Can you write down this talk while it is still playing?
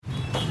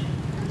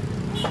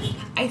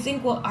I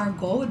think what our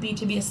goal would be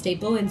to be a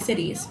staple in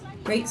cities,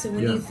 right? So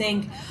when you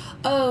think,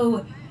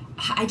 oh,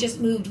 I just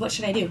moved, what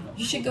should I do?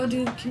 You should go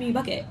do Community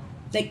Bucket.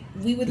 Like,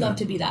 we would love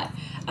to be that.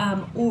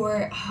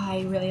 Or,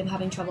 I really am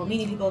having trouble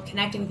meeting people,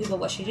 connecting with people,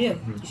 what should you do?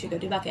 You should go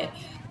do Bucket.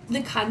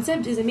 The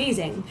concept is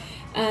amazing.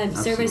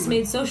 Service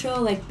made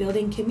social, like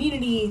building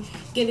community,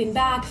 giving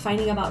back,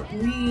 finding about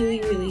really,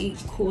 really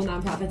cool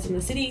nonprofits in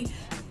the city.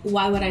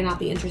 Why would I not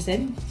be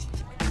interested?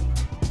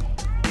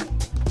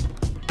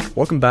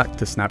 Welcome back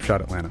to Snapshot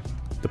Atlanta,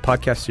 the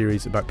podcast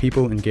series about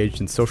people engaged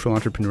in social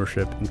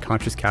entrepreneurship and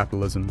conscious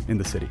capitalism in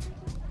the city.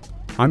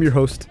 I'm your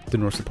host,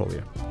 Denor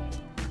Sepolia.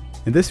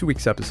 In this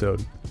week's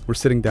episode, we're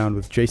sitting down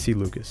with JC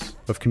Lucas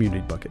of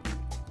Community Bucket.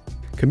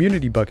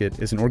 Community Bucket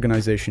is an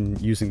organization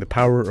using the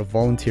power of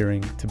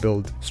volunteering to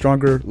build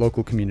stronger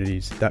local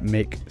communities that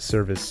make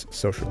service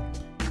social.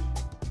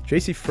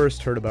 JC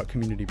first heard about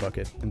Community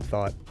Bucket and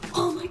thought,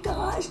 oh my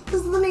gosh,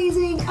 this is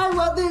amazing. I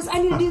love this. I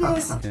need to do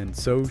this. And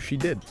so she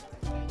did.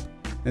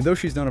 And though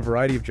she's done a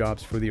variety of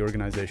jobs for the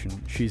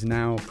organization, she's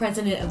now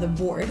president of the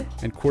board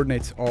and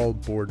coordinates all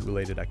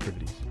board-related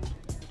activities.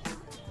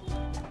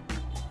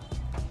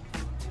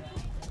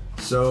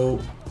 So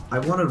I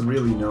want to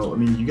really know, I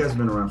mean, you guys have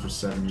been around for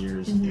 7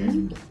 years,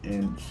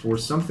 and for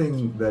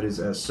something that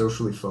is as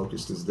socially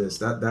focused as this,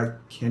 that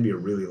can be a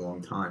really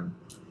long time.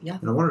 Yeah.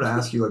 And I wanted to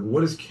ask you, like,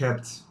 what has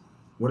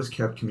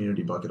kept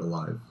Community Bucket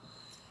alive?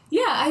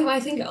 Yeah, I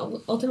think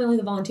ultimately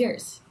the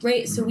volunteers,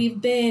 right? So we've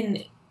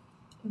been,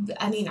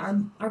 I mean,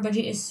 our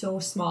budget is so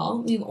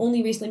small. We've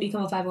only recently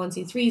become a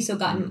 501c3, so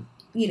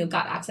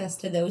got access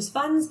to those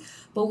funds,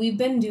 but we've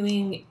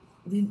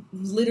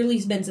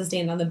literally been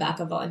sustained on the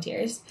back of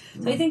volunteers.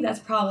 So I think that's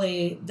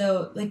probably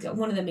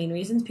one of the main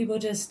reasons people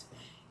just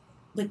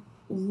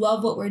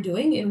love what we're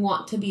doing and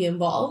want to be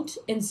involved.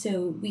 And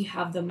so we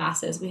have the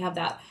masses. We have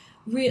that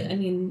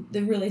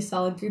the really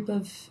solid group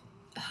of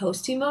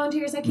hosting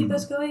volunteers that keep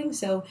us going.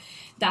 So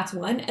that's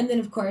one. And then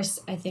of course,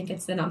 I think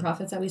it's the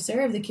nonprofits that we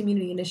serve, the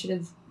community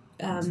initiative.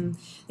 They're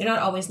not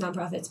always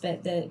nonprofits,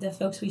 but the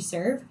folks we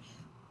serve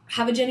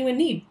have a genuine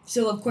need.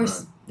 So of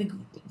course,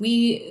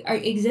 we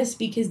exist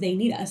because they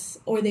need us,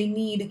 or they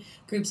need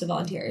groups of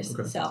volunteers.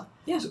 Okay. So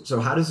yeah. So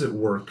how does it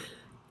work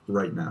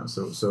right now?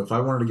 So if I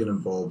wanted to get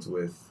involved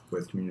with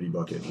Community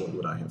Bucket, what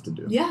would I have to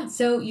do? Yeah.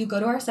 So you go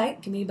to our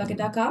site,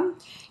 communitybucket.com.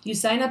 You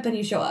sign up and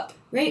you show up,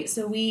 right?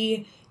 So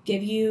we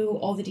give you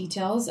all the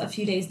details a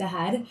few days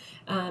ahead,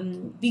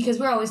 because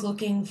we're always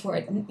looking for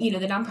it. You know,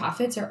 the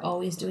nonprofits are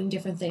always doing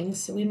different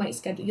things. So we might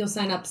you'll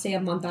sign up, say,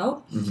 a month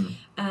out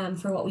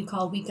for what we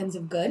call Weekends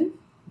of Good.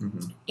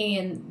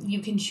 And you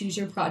can choose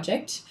your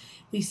project.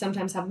 We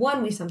sometimes have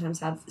 1, we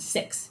sometimes have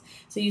 6.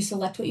 So you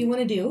select what you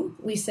want to do.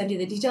 We send you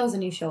the details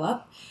and you show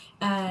up.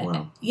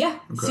 Wow. Yeah,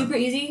 okay. Super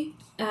easy.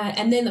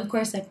 And then, of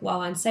course,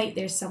 while on site,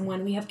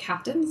 we have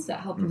captains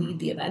that help lead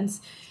the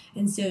events.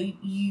 And so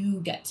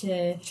you get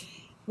to...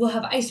 We'll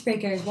have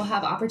icebreakers. We'll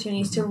have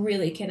opportunities to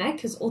really connect,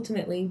 because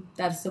ultimately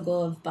that's the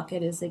goal of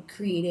Bucket, is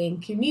creating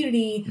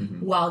community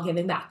while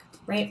giving back,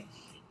 right?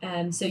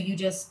 So you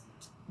just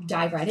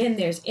dive right in.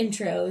 There's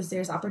intros.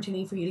 There's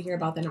opportunity for you to hear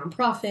about the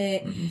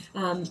nonprofit,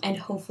 and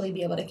hopefully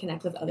be able to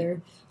connect with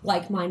other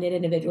like-minded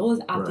individuals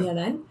at the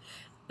event.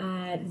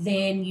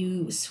 Then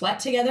you sweat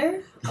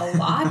together a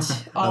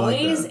lot,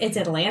 always. It's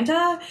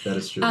Atlanta. That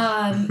is true.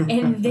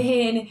 And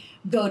then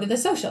go to the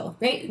social,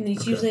 right? And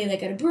it's usually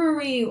at a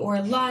brewery or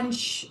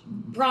lunch,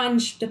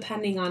 brunch,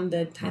 depending on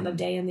the time of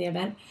day in the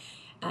event,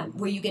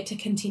 where you get to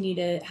continue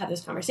to have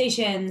those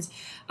conversations.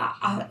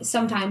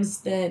 Sometimes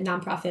the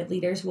nonprofit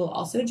leaders will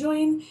also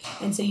join,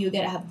 and so you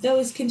get to have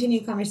those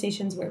continued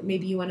conversations where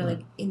maybe you want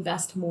to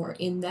invest more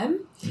in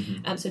them.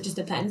 So it just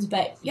depends,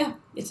 but yeah,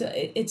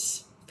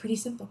 it's pretty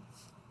simple.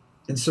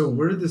 And so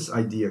where did this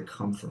idea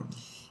come from?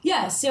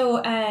 Yeah,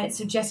 so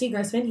Jesse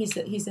Grossman, he's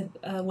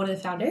one of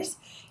the founders.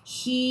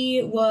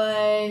 He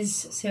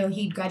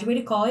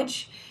graduated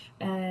college,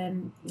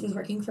 was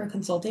working for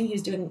consulting. He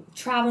was doing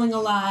traveling a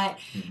lot,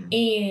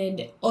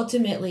 and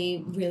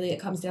ultimately, really, it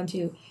comes down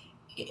to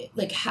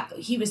we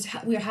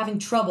were having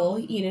trouble.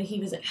 You know, he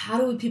was like, how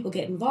do people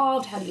get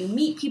involved? How do you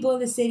meet people in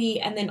the city?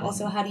 And then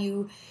also, how do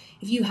you,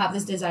 if you have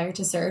this desire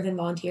to serve and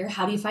volunteer,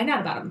 how do you find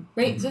out about them?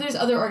 Right. So there's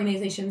other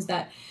organizations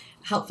that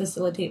help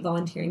facilitate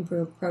volunteering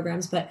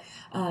programs, but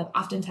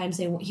oftentimes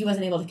he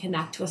wasn't able to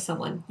connect with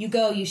someone. You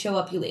go, you show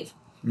up, you leave.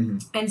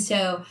 And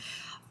so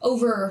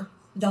over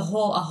a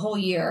whole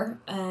year,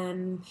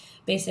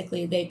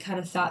 basically they kind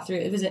of thought through,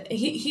 it was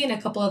he and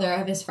a couple other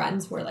of his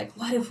friends were like,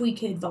 what if we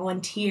could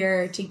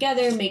volunteer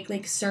together,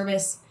 make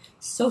service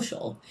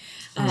social?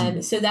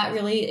 So that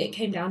really, it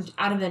came down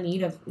out of the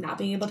need of not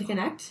being able to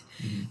connect.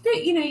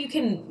 But, you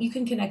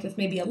can connect with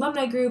maybe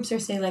alumni groups, or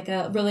say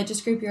a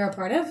religious group you're a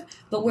part of,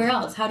 but where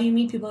else? How do you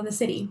meet people in the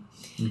city?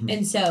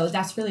 And so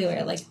that's really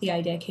where the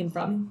idea came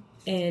from.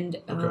 And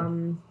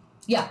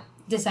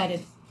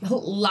decided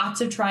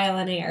lots of trial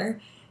and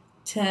error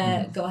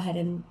to go ahead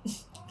and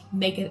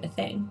make it a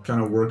thing.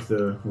 Kind of work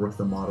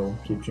the model,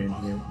 keep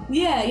changing it.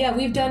 Yeah.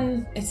 We've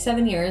done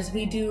 7 years.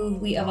 We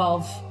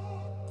evolve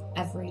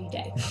every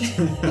day.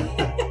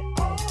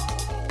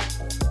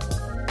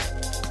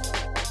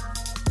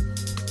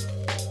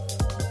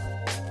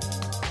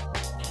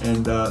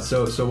 And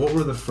so what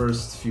were the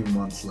first few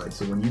months like?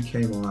 So when you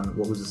came on,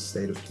 what was the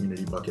state of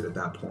Community Bucket at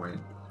that point?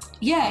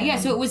 Yeah.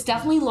 So it was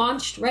definitely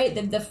launched, right?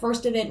 The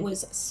first event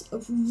was a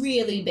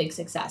really big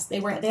success. They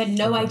had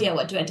no idea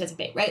what to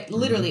anticipate, right?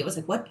 Literally, it was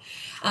like, what?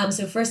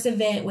 So first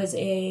event was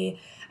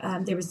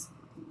there was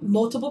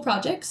multiple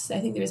projects. I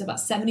think there was about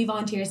 70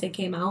 volunteers that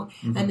came out,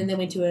 and then they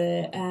went to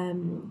a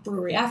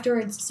brewery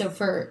afterwards. So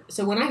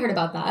when I heard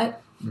about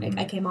that,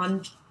 I came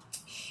on.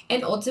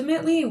 And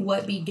ultimately,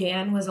 what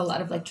began was a lot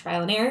of like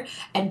trial and error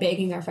and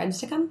begging our friends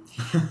to come,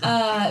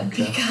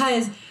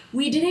 because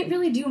we didn't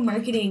really do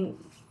marketing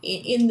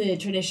in the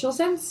traditional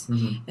sense.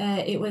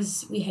 It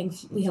was we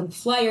hung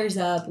flyers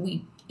up.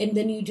 And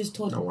then you just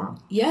told. Oh wow.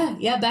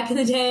 Yeah. Back in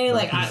the day,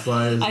 like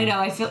I know.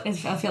 I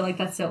feel like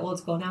that's so old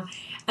school now.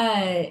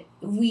 And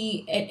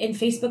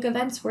Facebook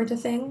events weren't a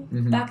thing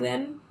back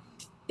then.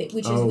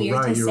 Which is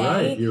weird to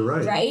say. You're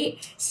right.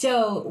 Right?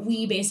 So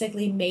we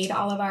basically made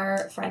all of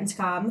our friends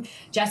come.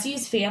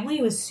 Jesse's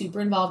family was super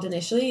involved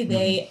initially.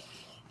 They,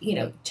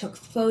 took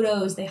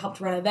photos. They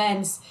helped run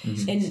events.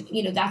 And,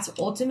 that's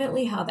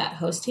ultimately how that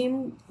host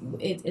team,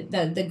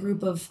 the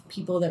group of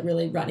people that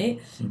really run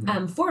it,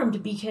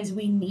 formed, because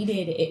we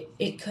needed it.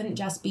 It couldn't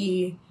just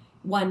be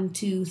 1,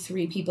 2,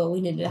 3 people.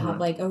 We needed to have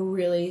like a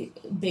really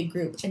big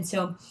group. And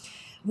so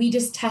we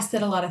just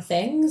tested a lot of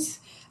things.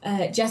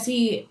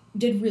 Jesse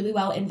did really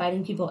well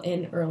inviting people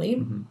in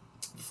early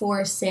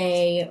for,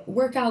 say,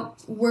 work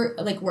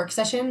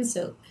sessions.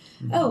 So,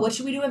 what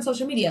should we do on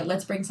social media?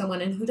 Let's bring someone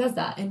in who does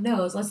that and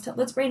knows.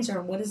 Let's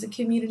brainstorm. What does the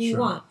community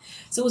want?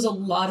 So it was a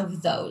lot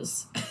of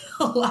those,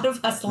 a lot of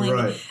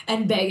hustling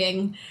and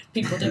begging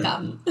people to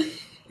come.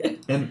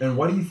 And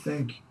why do you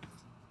think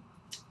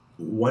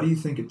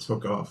it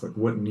took off? Like,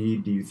 what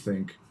need do you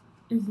think?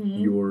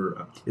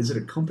 Is it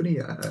a company?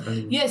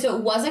 So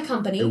it was a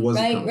company,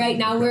 right?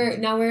 Now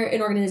we're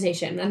an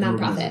organization, a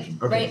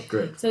nonprofit, okay, right?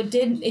 Great. So it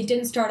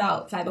didn't start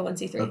out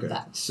 501c3. Okay.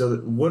 But. So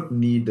what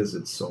need does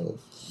it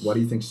solve? Why do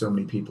you think so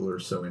many people are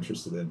so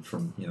interested in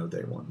from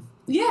day one?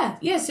 Yeah.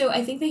 So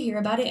I think they hear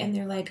about it and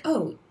they're like,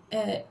 I'm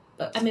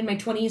in my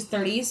 20s,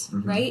 30s,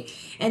 right?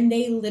 And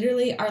they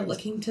literally are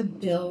looking to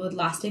build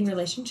lasting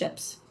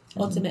relationships.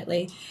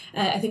 Ultimately,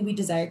 I think we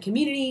desire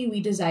community, we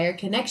desire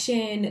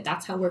connection.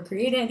 That's how we're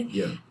created.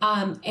 Yeah.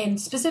 And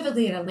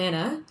specifically in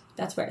Atlanta,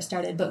 that's where it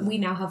started. But we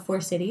now have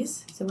 4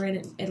 cities. So we're in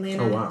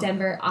Atlanta,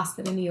 Denver,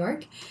 Austin, and New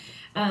York.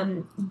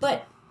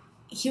 But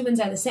humans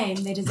are the same.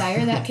 They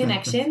desire that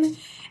connection.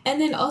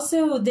 And then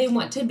also they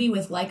want to be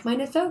with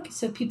like-minded folk.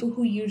 So people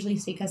who usually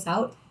seek us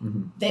out,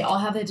 they all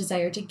have a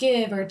desire to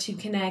give or to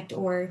connect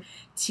or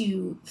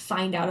to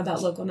find out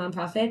about local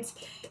nonprofits.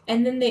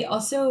 And then they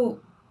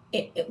also,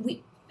 I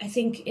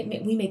think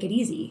we make it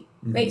easy,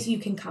 right? So you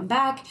can come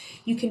back,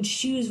 you can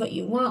choose what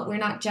you want. We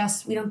don't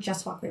just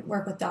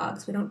work with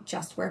dogs. We don't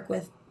just work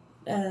with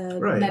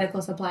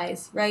medical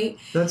supplies, right?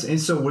 And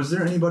so was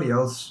there anybody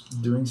else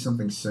doing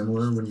something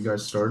similar when you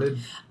guys started?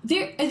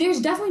 There's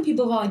definitely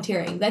people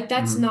volunteering.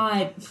 That's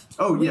not.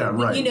 Oh yeah,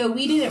 right.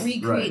 We didn't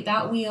recreate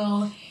that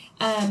wheel.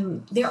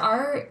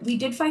 We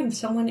did find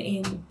someone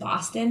in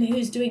Boston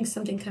who's doing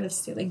something kind of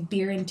like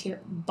beer and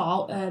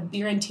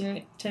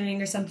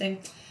tearing or something.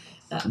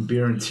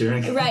 Beer and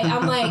tearing. Right.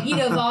 I'm like,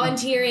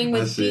 volunteering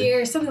with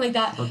beer, something like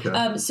that.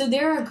 Okay. So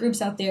there are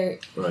groups out there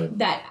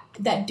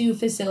that do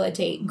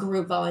facilitate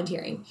group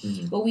volunteering.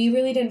 But we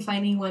really didn't find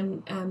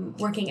anyone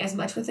working as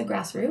much with the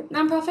grassroots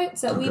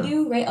nonprofits that we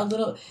do, right?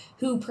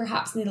 Who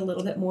perhaps need a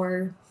little bit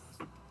more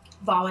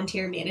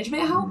volunteer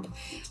management help.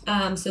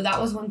 So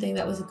that was one thing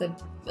that was a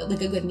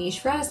good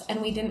niche for us,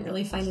 and we didn't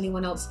really find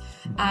anyone else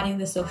adding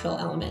the social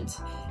element.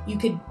 You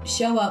could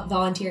show up,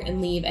 volunteer,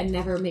 and leave, and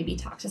never maybe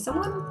talk to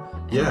someone.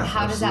 Yeah.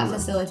 How does that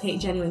facilitate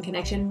genuine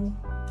connection?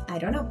 I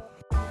don't know.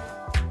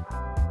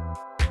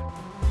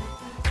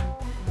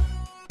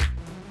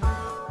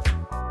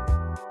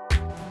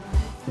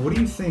 What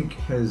do you think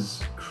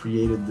has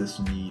created this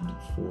need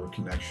for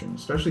connection,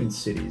 especially in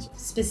cities?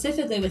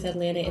 Specifically with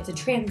Atlanta, it's a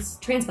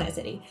transplant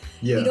city.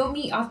 Yeah. You don't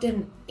meet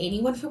often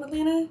anyone from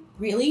Atlanta,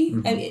 really.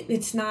 I mean,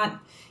 it's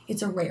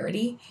a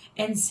rarity.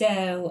 And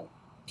so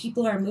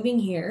people are moving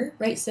here,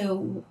 right?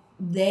 So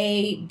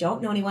they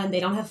don't know anyone. They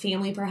don't have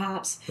family,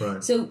 perhaps.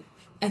 Right. So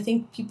I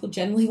think people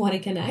generally want to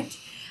connect.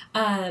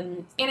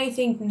 And I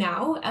think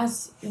now,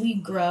 as we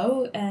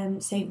grow,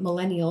 say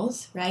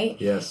millennials, right?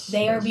 Yes.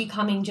 They are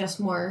becoming just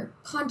more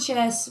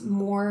conscious,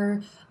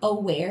 more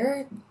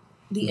aware.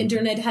 The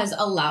internet has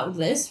allowed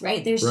this,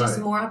 right? There's just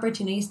more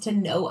opportunities to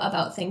know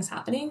about things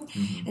happening.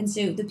 And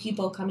so the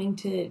people coming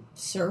to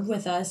serve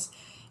with us,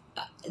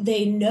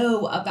 they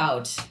know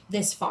about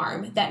this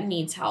farm that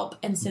needs help.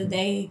 And so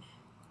they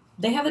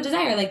have a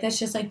desire. Like, that's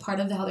just like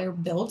part of how they're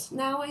built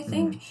now, I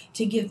think,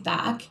 to give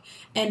back.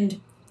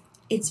 And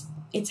it's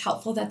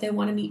helpful that they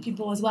want to meet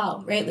people as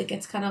well, right? Like,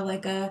 it's kind of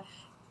like a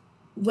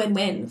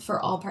win-win for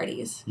all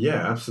parties.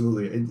 Yeah,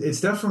 absolutely. It's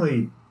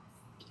definitely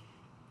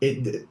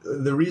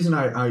the reason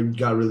I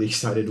got really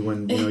excited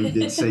when you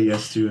did say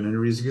yes to an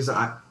interview is because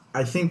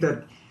I think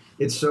that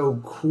it's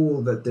so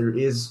cool that there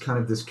is kind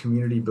of this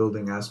community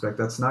building aspect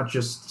that's not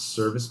just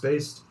service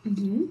based.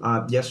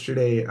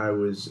 Yesterday I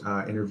was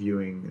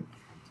interviewing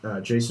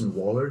Jason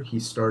Waller. He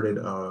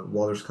started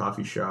Waller's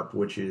Coffee Shop,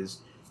 which is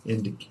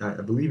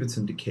I believe it's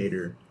in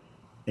Decatur,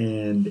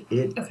 and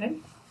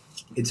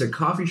it's a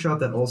coffee shop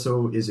that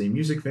also is a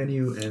music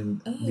venue,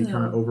 and the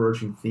kind of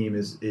overarching theme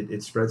is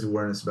it spreads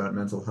awareness about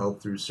mental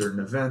health through certain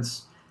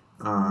events,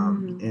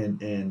 and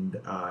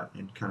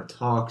kind of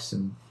talks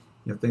and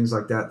things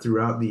like that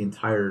throughout the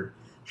entire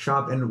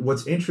shop. And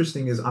what's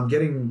interesting is I'm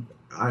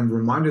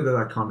reminded of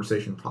that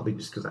conversation probably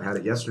just because I had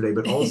it yesterday,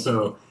 but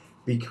also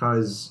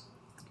because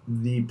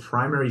the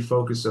primary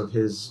focus of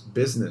his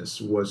business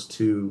was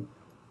to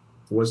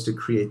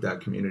create that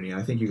community. And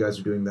I think you guys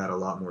are doing that a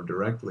lot more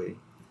directly.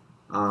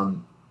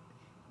 Do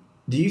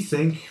you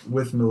think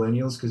with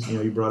millennials, because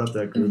you brought up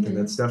that group, and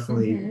that's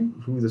definitely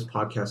who this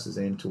podcast is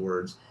aimed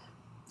towards,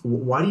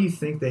 why do you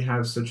think they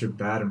have such a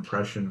bad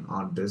impression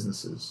on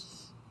businesses?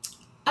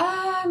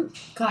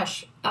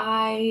 Gosh,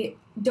 I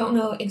don't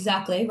know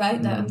exactly,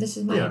 right? This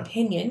is my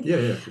opinion.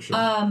 Yeah, for sure.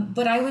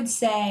 But I would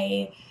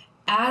say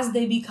as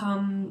they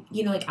become,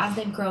 as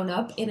they've grown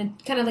up in a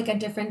kind of like a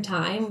different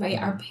time, right?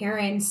 Our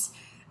parents,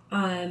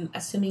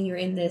 assuming you're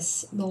in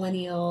this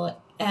millennial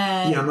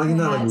I'm like in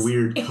that like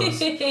weird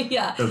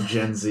cusp of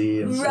Gen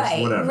Z and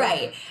whatever.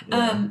 Right.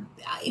 Yeah.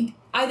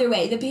 Either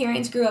way, the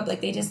parents grew up like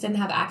they just didn't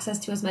have access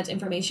to as much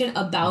information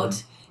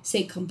about,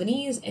 say,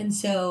 companies. And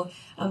so,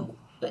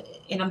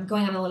 and I'm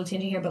going on a little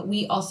tangent here, but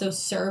we also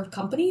serve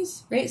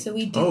companies, right? So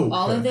we do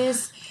all of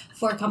this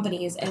for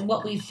companies. And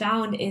what we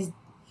found is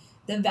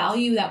the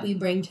value that we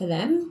bring to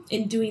them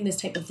in doing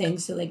this type of thing,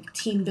 so like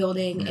team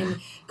building and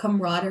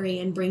camaraderie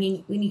and when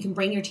you can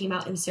bring your team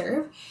out and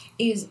serve,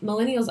 is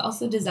millennials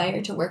also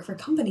desire to work for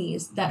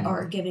companies that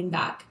are giving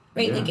back,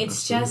 right? Yeah, like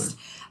it's absolutely. just,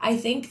 I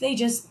think they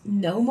just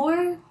know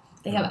more,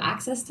 they have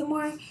access to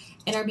more,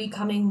 and are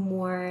becoming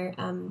more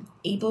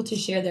able to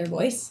share their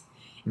voice.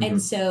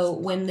 And so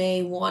when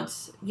they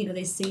want,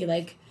 they see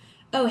like,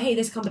 oh, hey,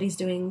 this company's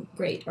doing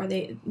great, or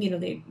they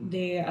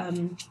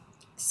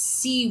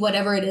see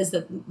whatever it is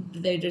that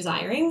they're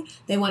desiring,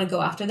 they want to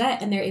go after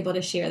that, and they're able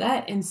to share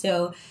that. And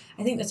so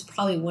I think that's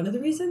probably one of the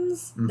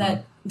reasons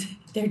that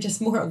they're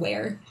just more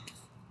aware.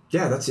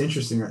 Yeah, that's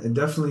interesting. And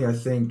definitely I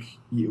think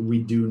we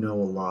do know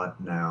a lot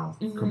now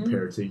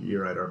compared to,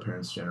 you're right, our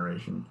parents'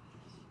 generation.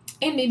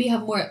 And maybe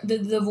have more,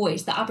 the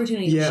voice, the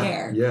opportunity to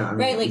share. Yeah. I mean,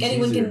 right? Like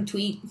anyone easier. can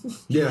tweet.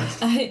 Yeah,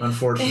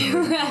 unfortunately.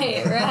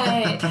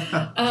 Right.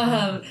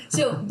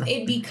 So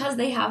because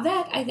they have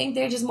that, I think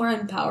they're just more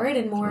empowered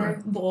and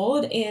more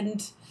bold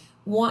and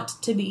want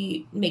to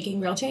be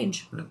making real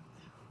change. Right.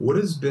 What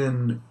has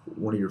been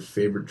one of your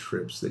favorite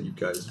trips that you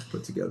guys have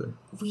put together?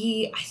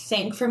 I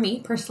think for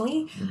me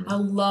personally, I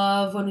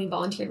love when we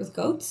volunteered with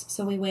goats.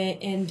 So we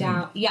went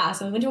so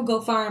we went to a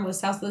goat farm. It was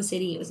south of the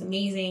city. It was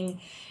amazing.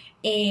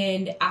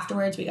 And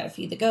afterwards, we got to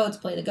feed the goats,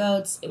 play the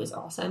goats. It was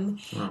awesome.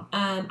 Wow.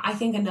 I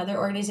think another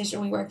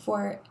organization we work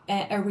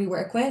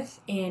with,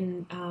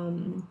 and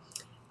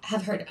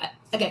have heard,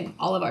 again,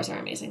 all of ours are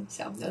amazing,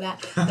 so know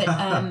that.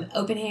 But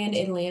Open Hand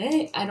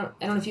Atlanta, I don't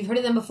know if you've heard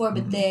of them before,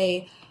 but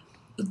they're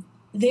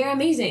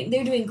amazing.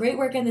 They're doing great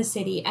work in the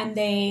city, and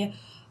they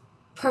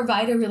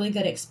provide a really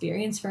good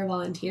experience for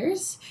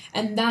volunteers,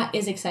 and that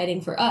is exciting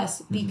for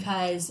us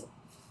because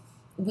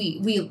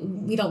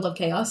we don't love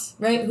chaos,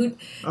 right?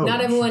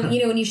 Not everyone,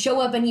 when you show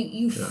up and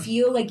you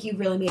feel like you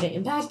really made an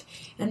impact,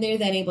 and they're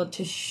then able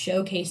to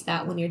showcase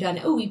that when you're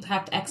done. Oh, we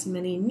packed X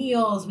many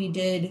meals, we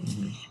did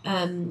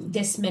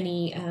this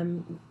many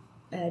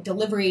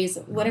deliveries,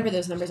 whatever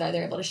those numbers are,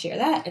 they're able to share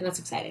that, and that's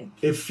exciting.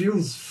 It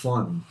feels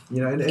fun,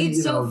 and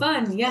it's so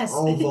fun, yes.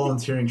 All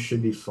volunteering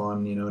should be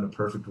fun, in a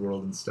perfect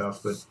world and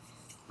stuff, but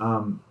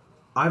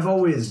I've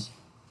always...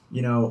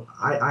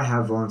 I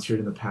have volunteered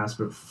in the past,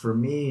 but for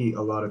me,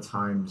 a lot of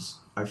times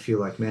I feel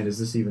like, man, is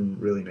this even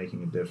really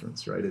making a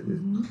difference, right?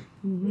 And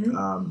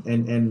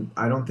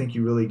I don't think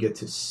you really get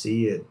to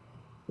see it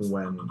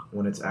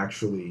when it's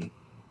actually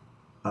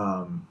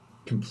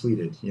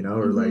completed,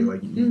 or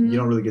like you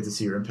don't really get to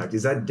see your impact.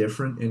 Is that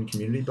different in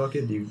Community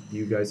Bucket? Do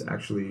you guys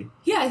actually?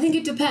 Yeah, I think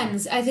it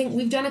depends. I think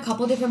we've done a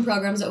couple different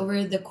programs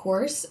over the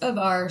course of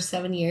our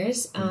 7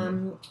 years.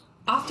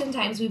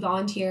 Oftentimes we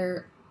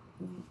volunteer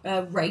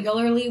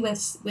regularly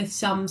with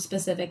some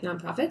specific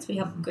nonprofits. We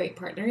have great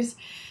partners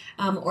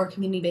or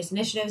community-based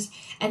initiatives,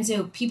 and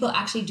so people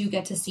actually do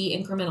get to see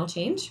incremental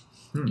change.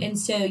 And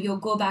so you'll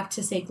go back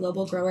to, say,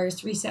 Global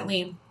Growers.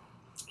 Recently,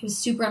 it was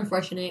super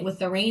unfortunate with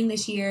the rain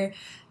this year.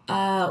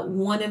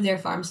 One of their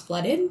farms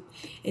flooded,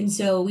 and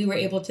so we were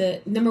able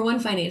to, number one,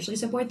 financially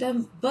support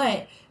them,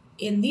 but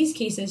in these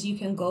cases you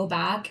can go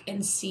back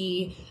and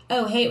see,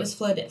 oh, hey, it was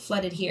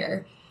flooded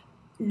here.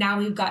 Now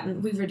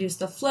we've reduced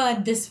the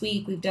flood this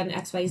week. We've done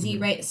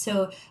XYZ, right?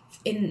 So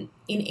in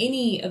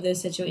any of those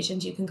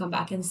situations, you can come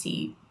back and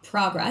see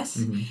progress.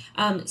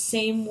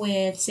 Same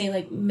with, say,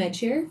 like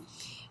MedShare.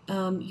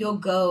 you'll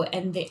go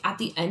and at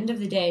the end of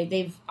the day,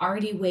 they've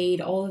already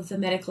weighed all of the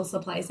medical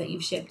supplies that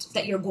you've shipped,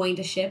 that you're going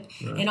to ship,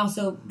 and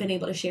also been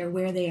able to share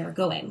where they are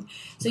going.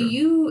 So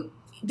you,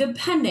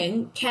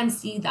 depending, can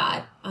see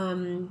that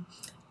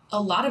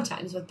a lot of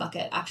times with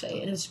Bucket,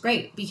 actually. And it's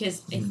great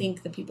because I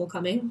think the people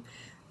coming,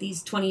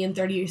 these 20 and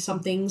 30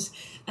 somethings,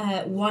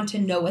 want to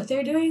know what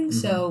they're doing.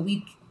 So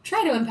we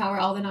try to empower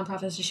all the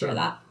nonprofits to share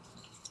that.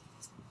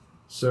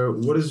 So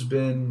what has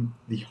been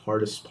the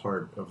hardest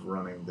part of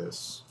running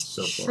this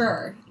so far?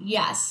 Sure,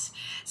 yes.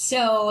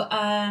 So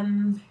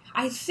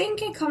I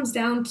think it comes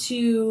down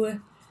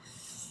to,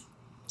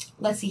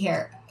 let's see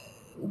here.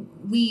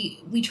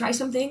 We try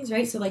some things,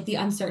 right? So like the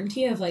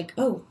uncertainty of like,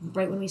 oh,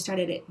 right when we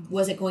started it,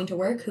 was it going to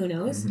work? Who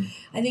knows?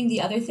 I think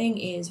the other thing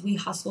is we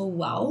hustle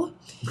well.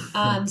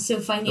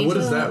 So financial. What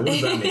does that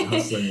mean,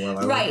 hustling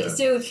well? Right.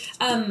 So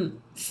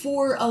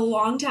for a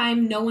long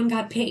time, no one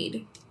got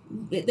paid.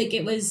 Like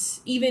it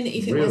was, even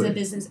if it was a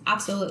business,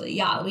 absolutely.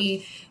 Yeah.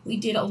 We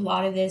did a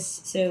lot of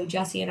this. So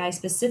Jesse and I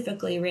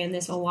specifically ran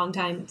this a long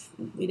time.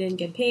 We didn't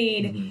get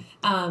paid.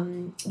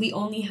 We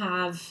only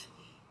have,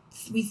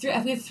 we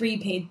have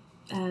 3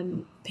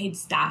 paid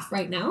staff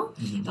right now,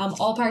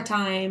 all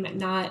part-time,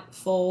 not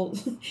full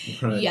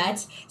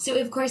yet. So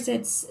of course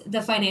it's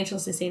the financial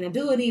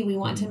sustainability. We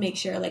want to make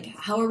sure, like,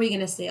 how are we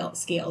going to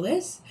scale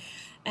this?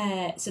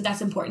 So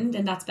that's important,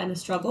 and that's been a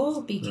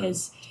struggle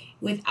because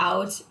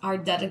without our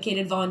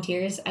dedicated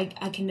volunteers, I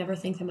can never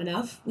thank them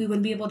enough. We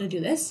wouldn't be able to do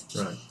this.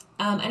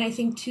 And I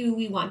think too,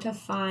 we want to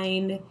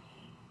find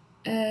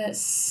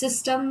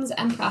systems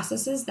and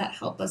processes that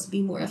help us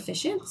be more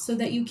efficient so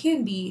that you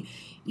can be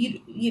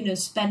you know,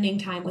 spending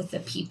time with the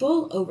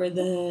people over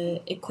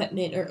the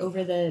equipment or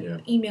over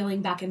the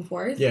emailing back and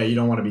forth. Yeah, you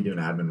don't want to be doing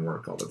admin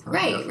work all the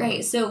time.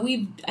 Right. So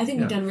I think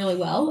we've done really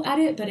well at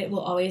it, but it will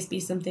always be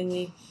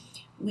something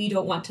we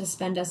don't want to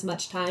spend as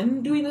much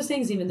time doing those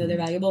things, even though they're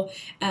valuable.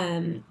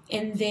 And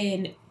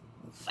then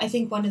I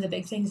think one of the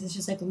big things is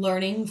just like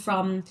learning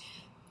from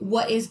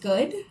what is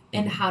good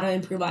and how to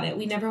improve on it.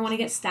 We never want to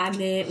get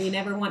stagnant. We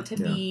never want to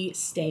be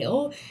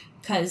stale,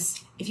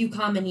 because if you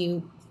come and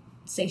you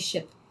say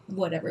ship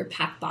whatever,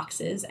 pack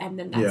boxes, and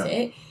then that's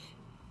it,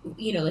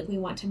 you know, like we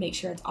want to make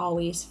sure it's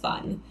always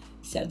fun.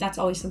 So that's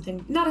always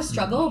something, not a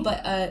struggle,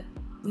 but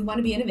we want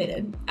to be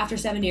innovative. After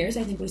 7 years,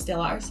 I think we still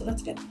are, so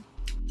that's good.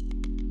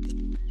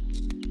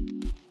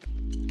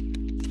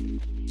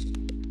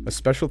 A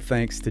special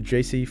thanks to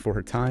JC for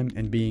her time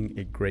and being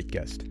a great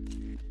guest.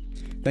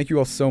 Thank you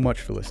all so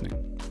much for listening.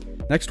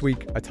 Next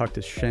week, I talked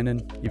to Shannon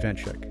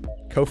Ivanchik,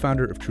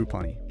 co-founder of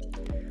Trupani,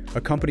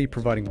 a company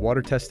providing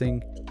water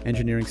testing,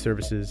 engineering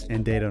services,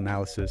 and data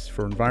analysis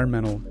for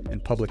environmental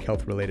and public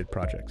health related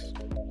projects.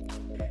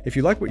 If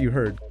you like what you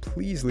heard,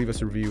 please leave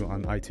us a review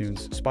on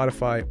iTunes,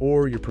 Spotify,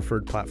 or your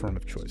preferred platform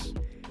of choice,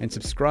 and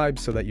subscribe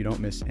so that you don't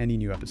miss any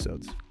new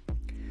episodes.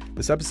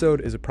 This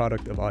episode is a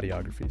product of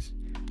Audiographies,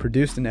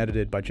 produced and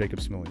edited by Jacob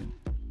Smillian.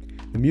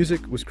 The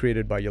music was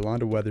created by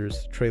Yolanda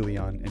Weathers, Trey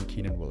Leon, and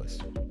Keenan Willis.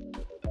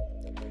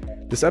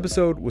 This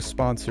episode was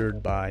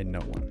sponsored by no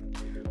one,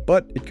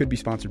 but it could be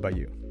sponsored by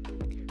you.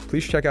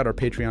 Please check out our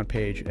Patreon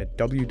page at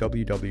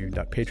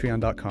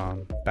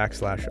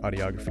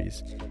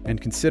www.patreon.com/audiographies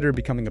and consider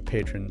becoming a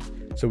patron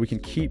so we can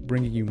keep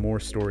bringing you more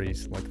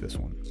stories like this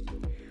one.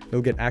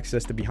 You'll get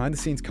access to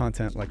behind-the-scenes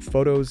content like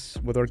photos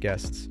with our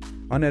guests,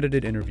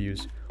 unedited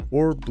interviews,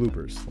 or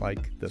bloopers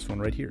like this one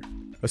right here.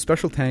 A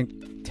special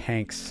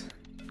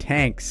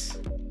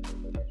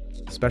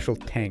special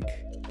tank.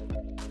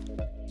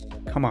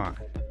 Come on.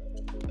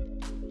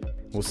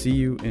 We'll see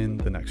you in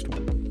the next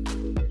one.